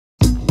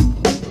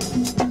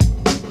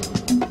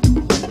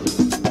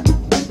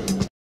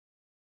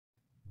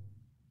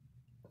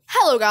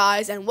Hello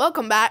guys, and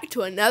welcome back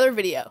to another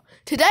video.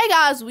 Today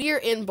guys, we are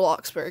in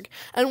Bloxburg,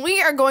 and we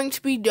are going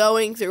to be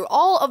going through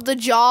all of the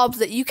jobs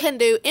that you can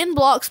do in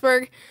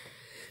Bloxburg,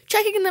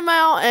 checking them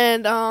out,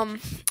 and I'm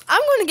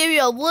going to give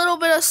you a little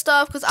bit of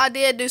stuff because I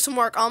did do some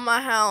work on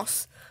my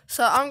house.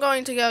 So I'm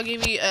going to go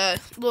give you a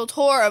little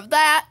tour of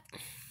that.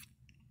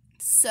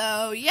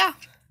 So yeah.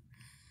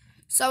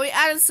 So we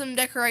added some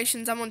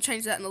decorations. I'm going to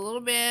change that in a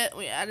little bit.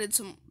 We added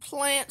some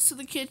plants to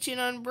the kitchen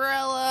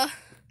umbrella,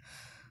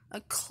 a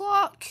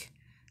clock,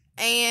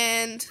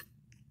 and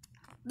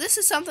this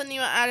is something new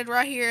I added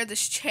right here,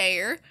 this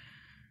chair,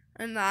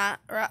 and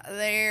that right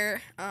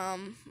there.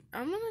 I'm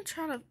gonna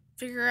try to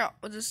figure out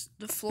what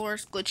the floor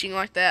is glitching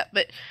like that,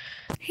 but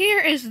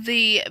here is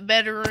the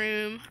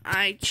bedroom.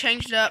 I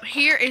changed it up.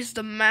 Here is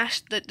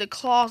the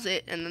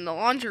closet, and then the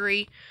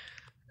laundry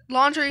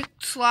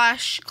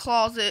slash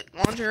closet,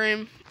 laundry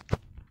room.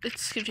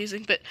 It's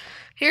confusing, but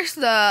here's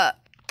the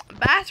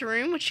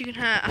bathroom, which you can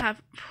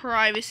have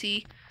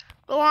privacy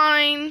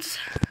blinds.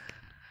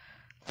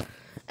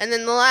 And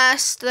then the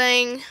last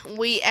thing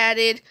we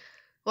added,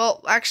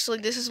 well, actually,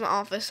 this is my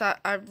office.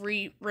 I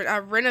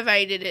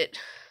renovated it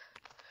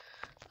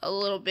a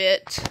little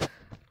bit.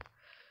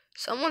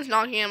 Someone's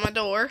knocking at my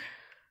door.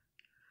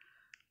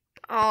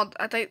 Oh,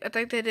 I think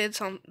they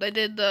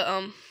did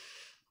the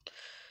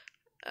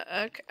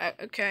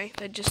okay,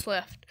 they just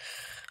left.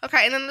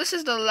 Okay, and then this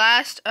is the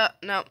last.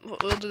 No,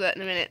 we'll do that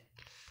in a minute.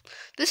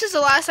 This is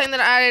the last thing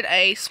that I added,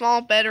 a small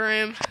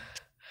bedroom,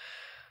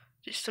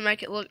 just to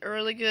make it look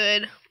really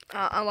good.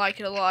 I like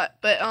it a lot,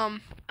 but I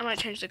might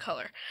change the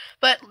color.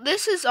 But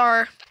this is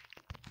our.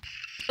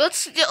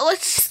 Let's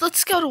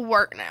go to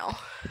work now.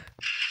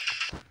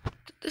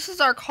 This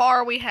is our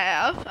car we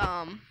have.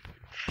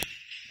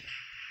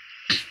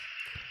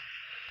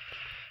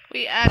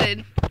 We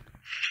added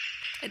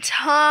a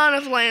ton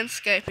of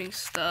landscaping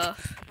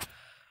stuff,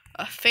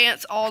 a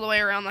fence all the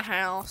way around the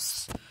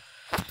house,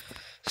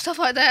 stuff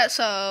like that.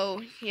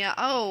 So yeah.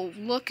 Oh,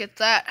 look at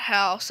that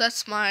house.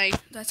 That's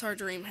our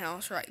dream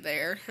house right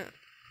there.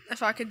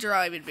 If I could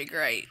drive, it'd be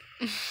great.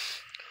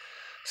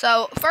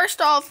 So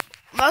first off,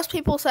 most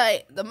people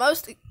say the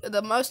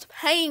most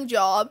paying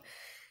job,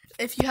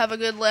 if you have a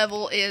good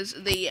level, is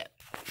the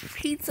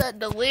pizza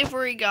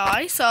delivery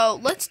guy. So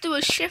let's do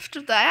a shift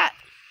of that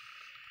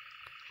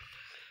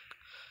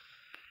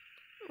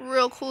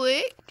real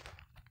quick.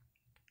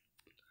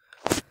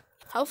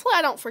 Hopefully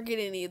I don't forget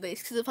any of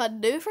these, because if I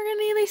do forget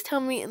any of these, tell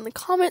me in the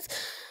comments.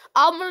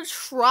 I'm going to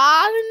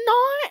try to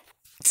not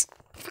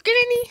forget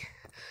any.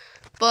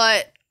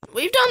 But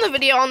we've done the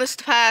video on this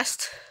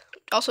past.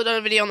 Also done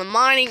a video on the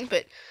mining,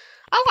 but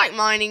I like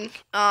mining.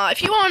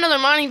 If you want another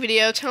mining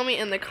video, tell me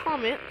in the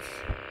comments.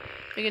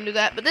 We can do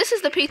that. But this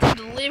is the pizza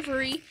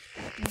delivery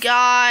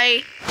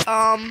guy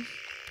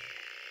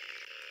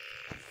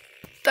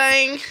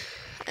thing.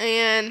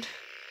 And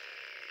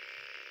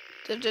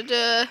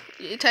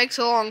it takes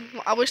so long.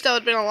 I wish that would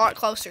have been a lot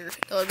closer.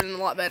 That would have been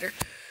a lot better.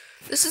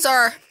 This is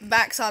our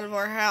back side of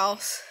our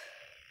house.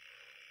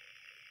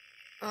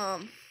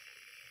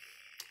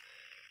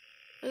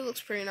 It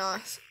looks pretty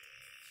nice.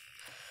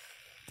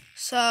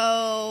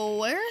 So,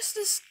 where is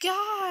this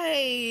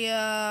guy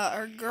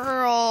or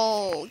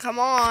girl? Come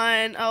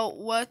on. Oh,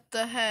 what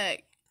the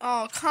heck?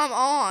 Oh, come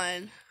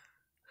on.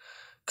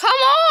 Come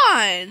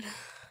on!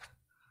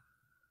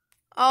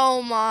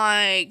 Oh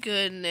my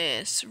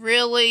goodness.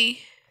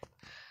 Really?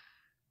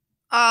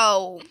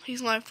 Oh,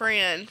 he's my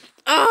friend.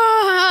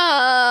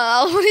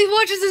 When he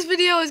watches this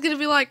video, he's gonna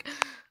be like,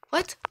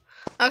 what?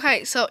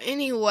 Okay, so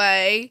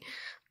anyway,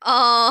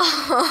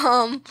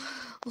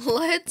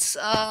 let's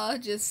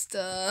just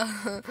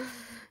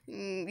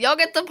y'all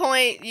get the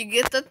point. You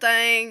get the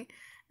thing,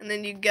 and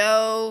then you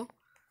go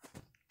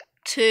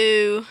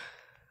to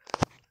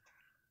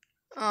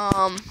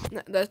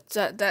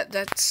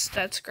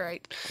that's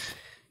great.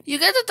 You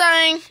get the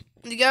thing,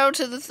 you go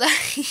to the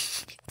thing.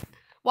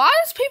 Why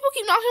does people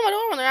keep knocking on my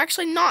door when they're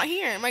actually not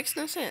here? It makes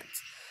no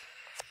sense.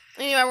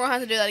 Anyway, we're gonna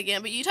have to do that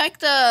again. But you take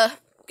the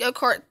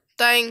go-kart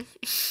thing.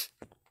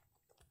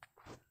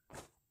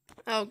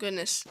 Oh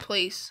goodness,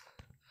 please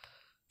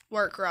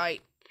work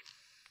right.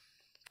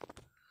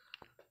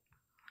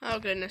 Oh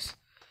goodness.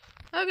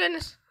 Oh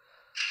goodness.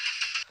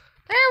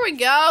 There we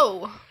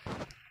go.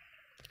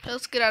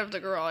 Let's get out of the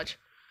garage.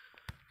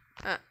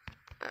 Let's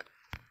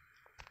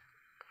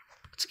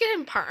get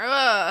him come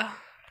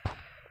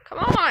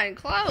on,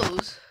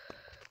 close.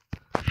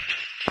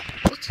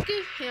 Let's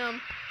give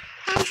him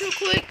time real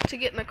quick to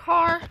get in the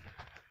car.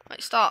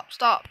 Wait, stop,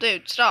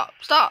 dude, stop.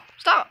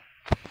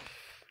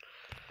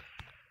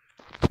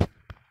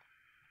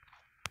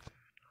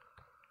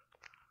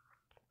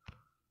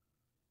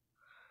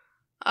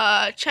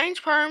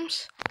 Change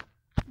perms,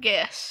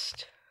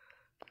 guest.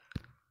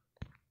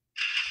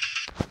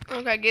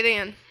 Okay, get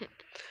in.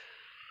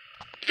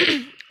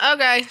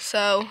 Okay,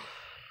 so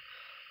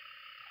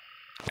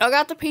I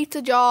got the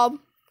pizza job.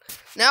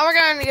 Now we're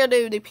going to go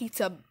do the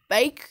pizza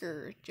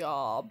baker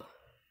job.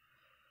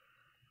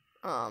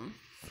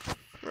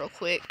 real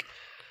quick.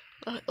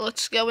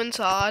 Let's go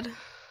inside.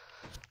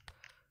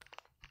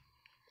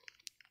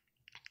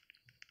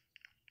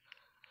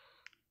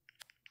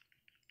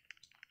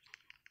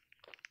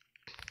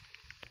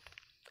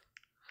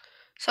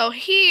 So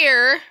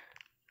here,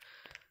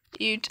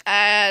 you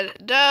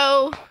add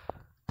dough.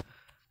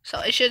 So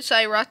it should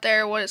say right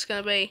there what it's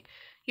going to be.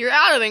 You're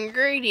out of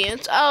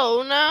ingredients.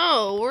 Oh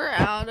no, we're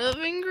out of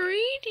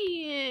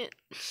ingredients.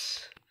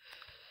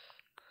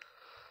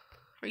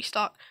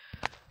 Restock.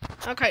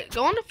 Okay,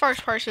 go on to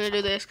first person to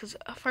do this because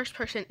first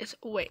person is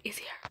way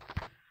easier.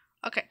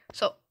 Okay,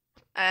 so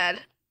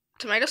add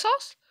tomato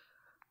sauce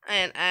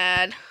and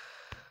add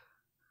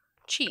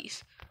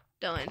cheese.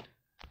 Done.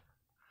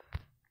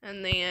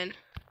 And then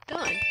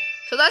done.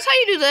 So that's how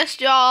you do this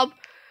job.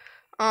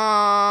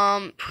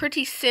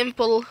 Pretty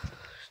simple.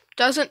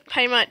 Doesn't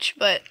pay much,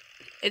 but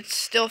it's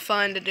still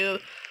fun to do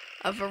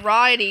a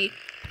variety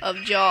of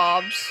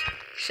jobs.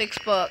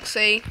 $6.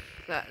 See,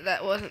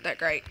 that wasn't that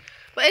great,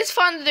 but it's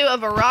fun to do a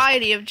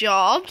variety of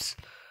jobs.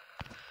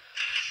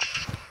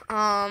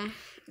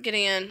 Get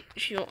in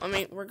if you. I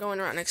mean, we're going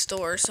right next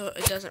door, so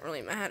it doesn't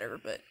really matter.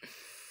 But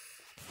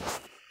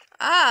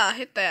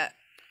hit that.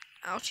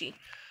 Ouchie.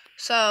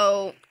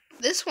 So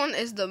this one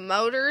is the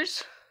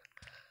motors.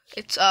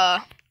 It's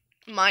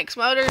Mike's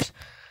Motors,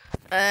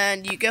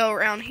 and you go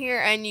around here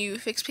and you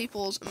fix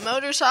people's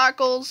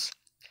motorcycles.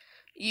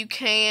 You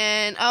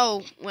can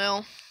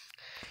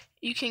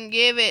you can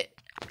give it.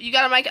 You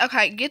gotta make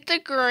get the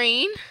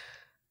green.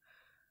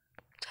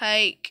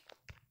 Take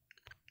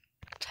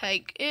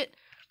it.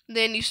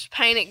 Then you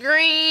paint it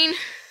green.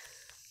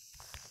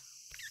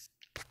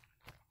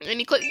 And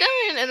you click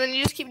done, and then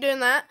you just keep doing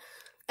that.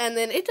 And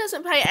then it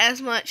doesn't pay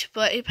as much,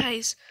 but it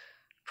pays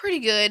pretty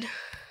good.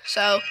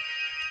 So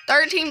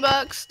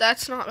 $13,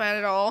 that's not bad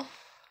at all.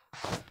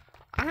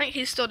 I think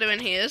he's still doing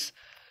his.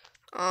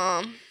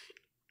 I'm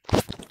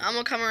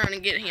gonna come around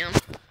and get him,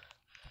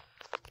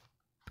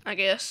 I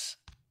guess.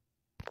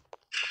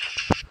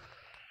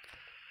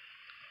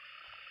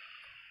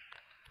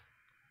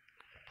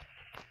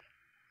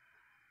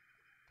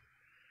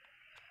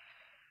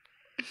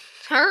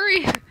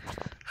 Hurry.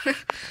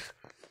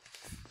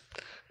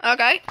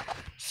 Okay,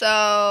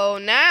 so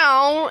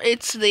now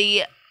it's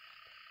the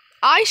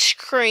ice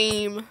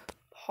cream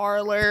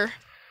parlor.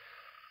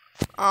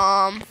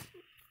 You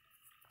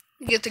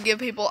get to give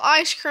people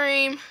ice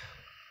cream.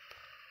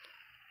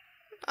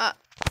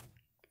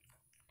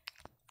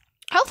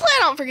 Hopefully I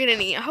don't forget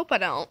any. I hope I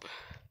don't.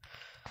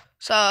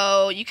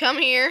 So you come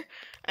here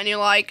and you're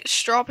like,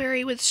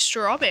 strawberry with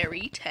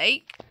strawberry.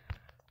 Take.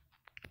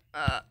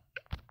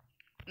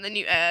 Then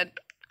you add,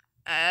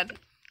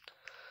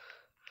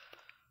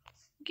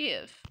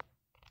 give.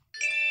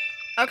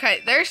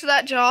 Okay, there's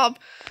that job.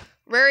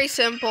 Very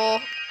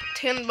simple.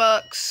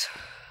 $10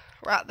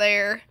 right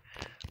there.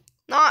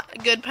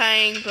 Not good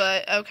paying,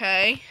 but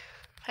okay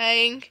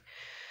paying.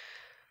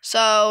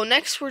 So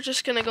next we're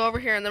just gonna go over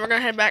here and then we're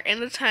gonna head back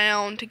into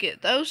town to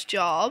get those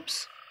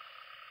jobs.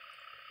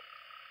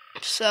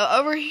 So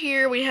over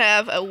here we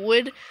have a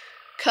wood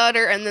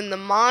cutter and then the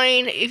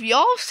mine. If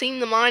y'all have seen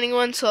the mining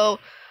one, so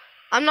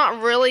I'm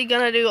not really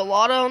gonna do a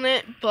lot on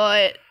it,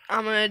 but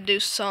I'm gonna do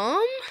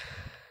some.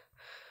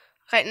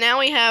 Okay, now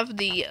we have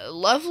the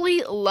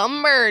lovely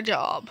lumber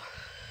job.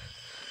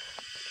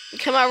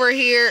 Come over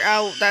here.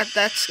 Oh,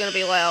 that's gonna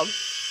be loud.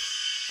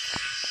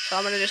 So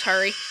I'm gonna just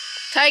hurry.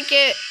 Take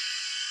it.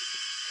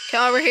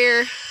 Come over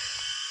here.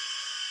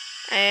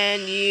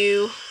 And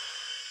you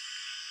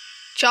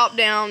chop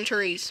down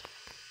trees.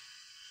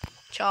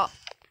 Chop.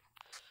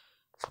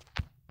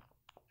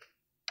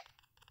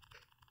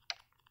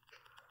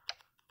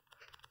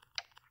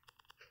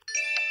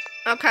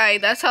 Okay,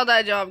 that's how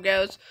that job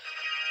goes.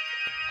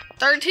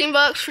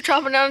 $13 for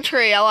chopping down a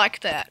tree. I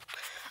like that.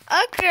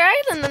 Okay,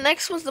 then the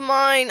next one's the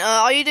mine.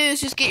 All you do is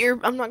just get your.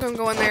 I'm not gonna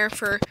go in there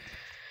for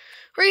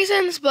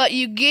reasons, but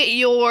you get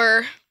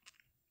your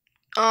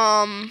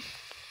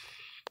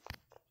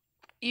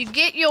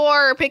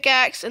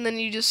pickaxe, and then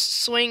you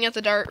just swing at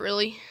the dirt.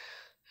 Really,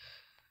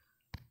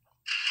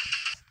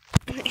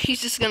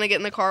 he's just gonna get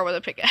in the car with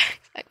a pickaxe,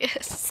 I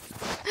guess.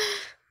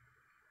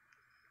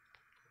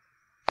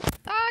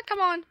 Come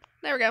on.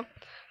 There we go.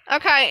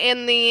 Okay,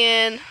 and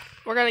then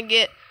we're gonna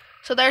get.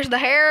 So there's the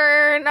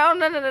hair. No,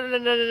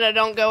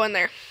 don't go in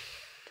there.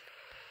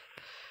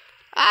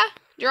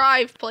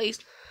 Drive, please.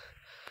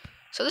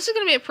 So this is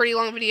gonna be a pretty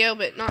long video,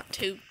 but not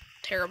too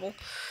terrible.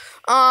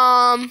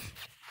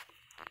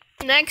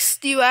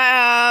 Next you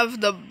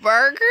have the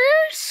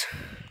burgers.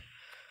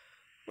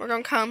 We're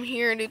gonna come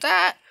here and do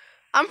that.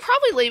 I'm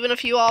probably leaving a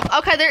few off.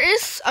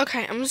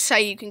 Okay, I'm gonna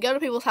say you can go to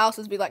people's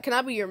houses and be like, can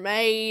I be your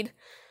maid?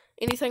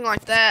 Anything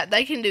like that,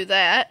 they can do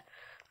that.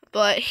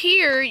 But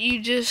here,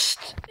 you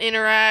just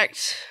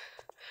interact.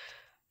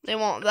 They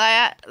want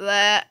that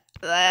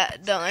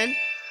done.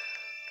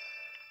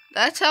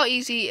 That's how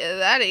easy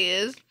that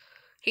is.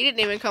 He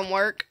didn't even come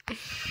work.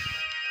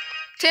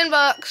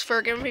 $10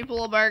 for giving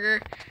people a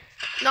burger.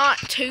 not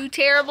too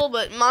terrible,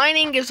 but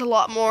mining gives a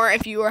lot more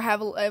if you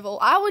have a level.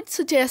 I would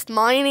suggest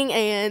mining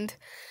and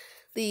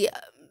the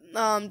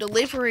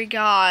delivery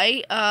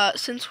guy.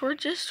 Since we're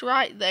just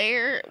right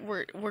there,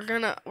 we're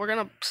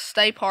gonna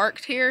stay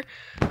parked here.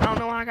 I don't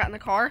know why I got in the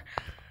car,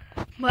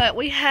 but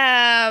we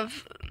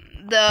have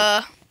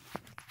the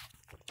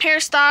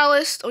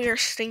hairstylist. Oh, you're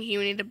stinky.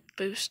 We need to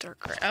boost our.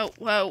 Oh,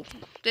 whoa!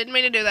 Didn't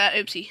mean to do that.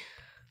 Oopsie.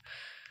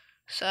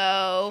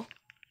 So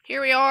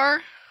here we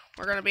are.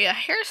 We're gonna be a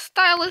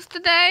hairstylist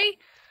today.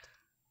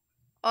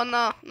 Oh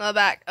no,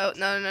 back. Oh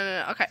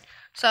no. Okay.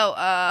 So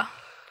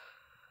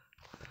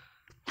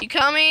you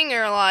coming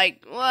or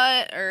like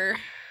what or?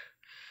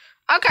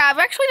 Okay, I've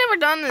actually never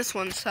done this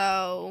one,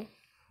 so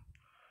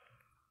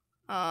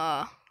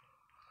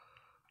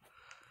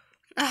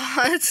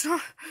it's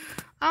not.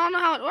 I don't know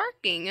how it's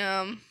working.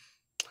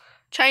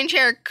 Change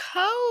hair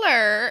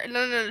color.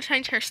 No,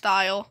 change hair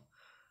style,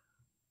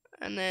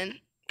 and then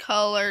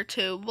color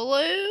to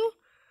blue.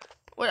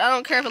 What? I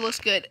don't care if it looks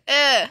good.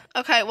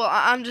 Okay, well,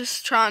 I'm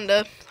just trying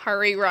to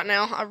hurry right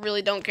now. I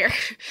really don't care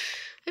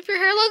if your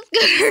hair looks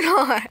good or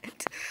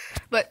not.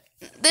 But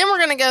then we're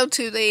gonna go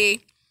to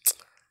the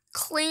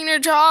cleaner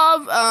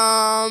job.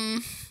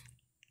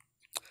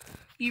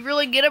 You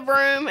really get a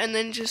broom and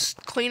then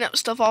just clean up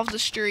stuff off the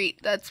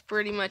street. That's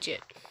pretty much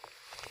it.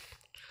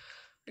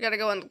 We gotta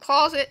go in the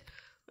closet.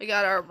 We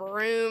got our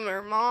broom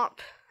or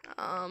mop.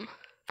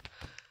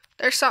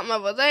 There's something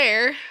over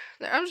there.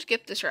 I'll just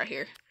get this right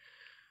here.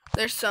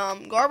 There's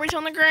some garbage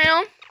on the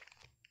ground.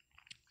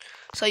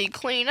 So you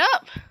clean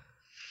up.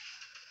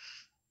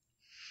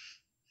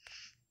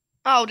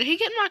 Oh, did he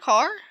get in my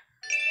car?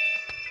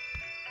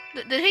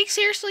 Did he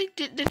seriously?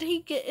 Did he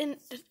get in?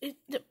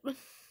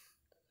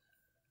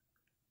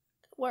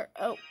 Where?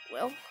 Oh,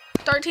 well.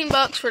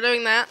 $13 for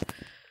doing that.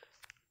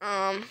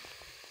 The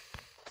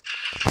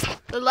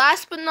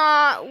last but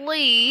not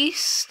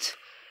least,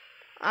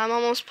 I'm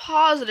almost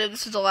positive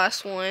this is the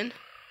last one.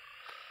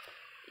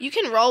 You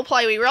can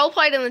roleplay. We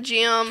roleplayed in the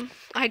gym.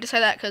 I hate to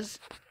say that because,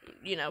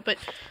 you know, but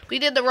we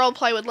did the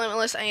roleplay with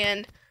Limitless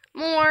and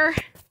more.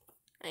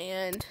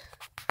 And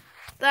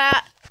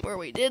that, where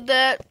we did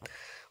that.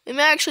 We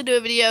may actually do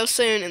a video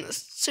soon in the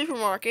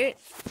supermarket.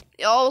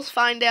 Y'all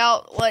find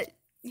out what,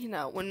 you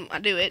know, when I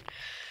do it.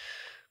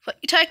 But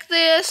you take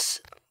this,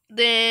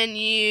 then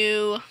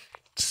you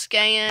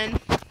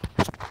scan.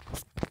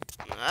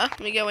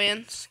 Let me go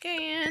in.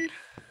 Scan.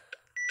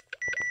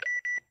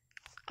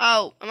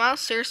 Oh, am I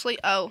seriously?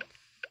 Oh.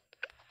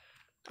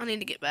 I need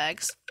to get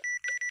bags.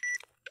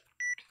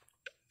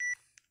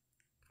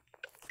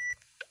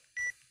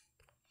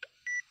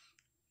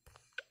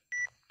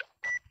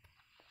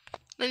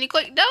 Then you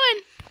click done.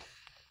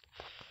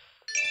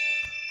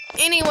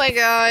 Anyway,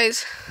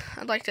 guys,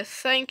 I'd like to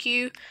thank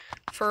you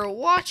for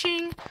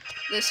watching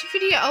this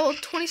video. Oh,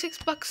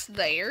 $26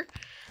 there.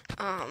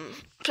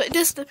 So it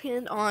does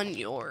depend on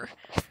your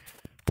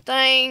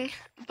thing,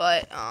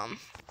 but I'm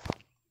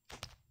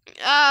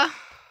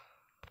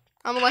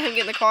gonna let him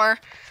get in the car.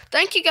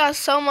 Thank you guys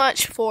so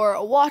much for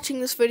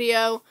watching this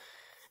video.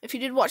 If you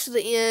did watch to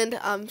the end,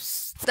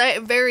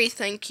 very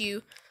thank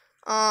you.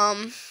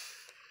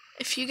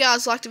 If you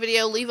guys liked the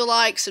video, leave a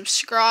like,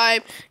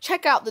 subscribe,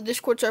 check out the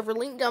Discord server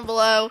link down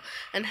below,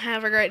 and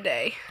have a great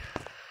day.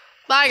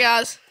 Bye,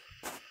 guys.